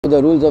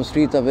the rules of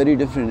streets are very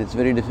different. It's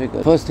very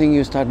difficult. First thing,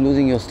 you start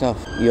losing your stuff,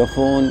 your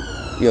phone,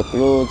 your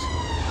clothes,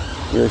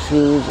 your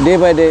shoes. Day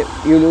by day,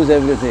 you lose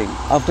everything.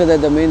 After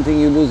that, the main thing,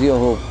 you lose your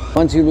hope.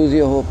 Once you lose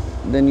your hope,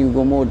 then you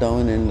go more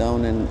down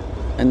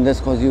and that's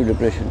cause you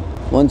depression.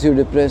 Once you're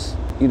depressed,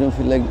 you don't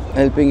feel like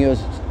helping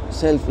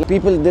yourself.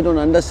 People, they don't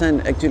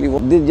understand actually.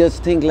 They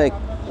just think like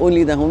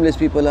only the homeless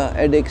people are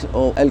addicts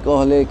or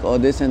alcoholic or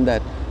this and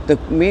that. The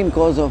main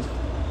cause of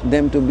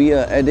them to be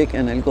an addict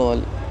and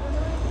alcohol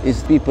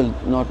is people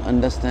not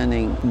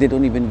understanding. They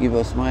don't even give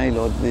a smile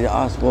or they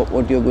ask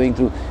what you're going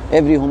through.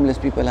 Every homeless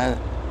people has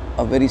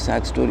a very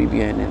sad story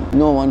behind him.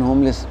 No one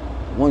homeless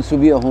wants to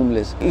be a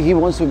homeless. He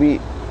wants to be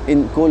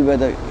in cold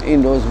weather,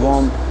 indoors,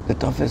 warm. The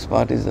toughest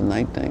part is the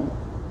night time.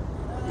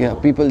 Yeah,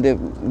 people, they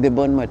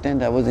burned my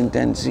tent. I was in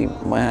tent. See,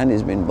 my hand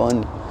has been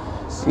burned.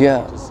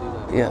 Yeah,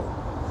 yeah.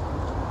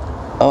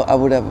 I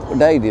would have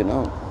died, you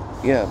know.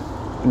 Yeah,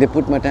 they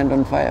put my tent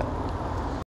on fire.